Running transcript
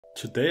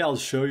Today I'll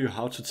show you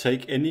how to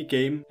take any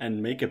game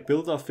and make a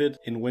build of it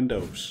in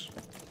Windows.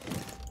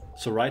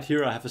 So right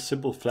here I have a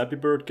simple Flappy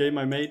Bird game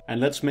I made, and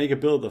let's make a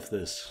build of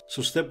this.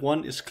 So step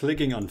 1 is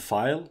clicking on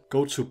File,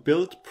 go to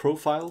Build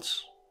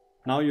Profiles.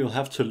 Now you'll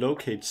have to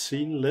locate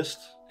Scene List,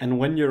 and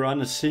when you're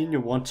on a scene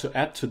you want to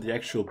add to the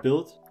actual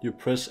build, you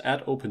press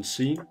Add Open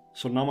Scene.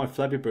 So now my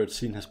Flappy Bird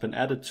scene has been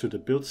added to the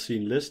build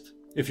scene list.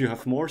 If you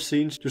have more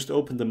scenes, just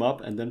open them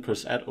up and then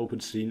press Add Open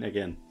Scene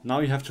again. Now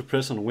you have to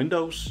press on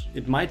Windows.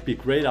 It might be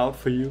grayed out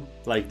for you,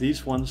 like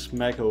these ones,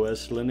 Mac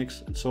OS,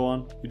 Linux and so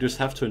on. You just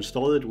have to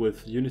install it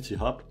with Unity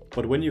Hub.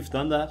 But when you've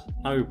done that,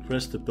 now you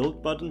press the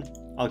Build button.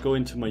 I'll go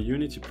into my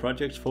Unity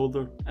Projects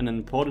folder, and an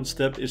important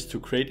step is to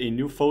create a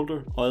new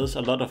folder, or else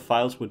a lot of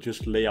files will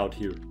just lay out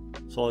here.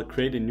 So I'll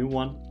create a new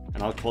one,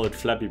 and I'll call it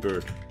Flappy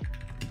Bird.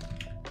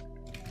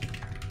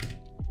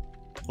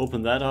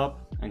 Open that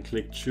up and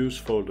click Choose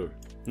Folder.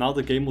 Now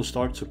the game will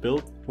start to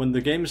build. When the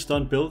game is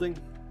done building,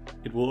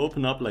 it will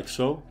open up like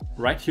so.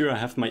 Right here I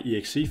have my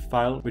exe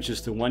file, which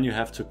is the one you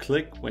have to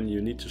click when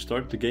you need to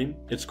start the game.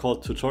 It's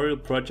called Tutorial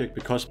Project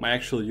because my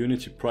actual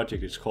Unity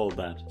project is called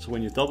that. So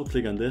when you double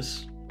click on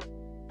this,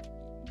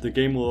 the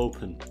game will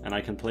open and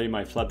I can play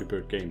my Flappy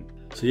Bird game.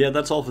 So yeah,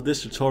 that's all for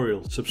this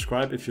tutorial.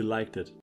 Subscribe if you liked it.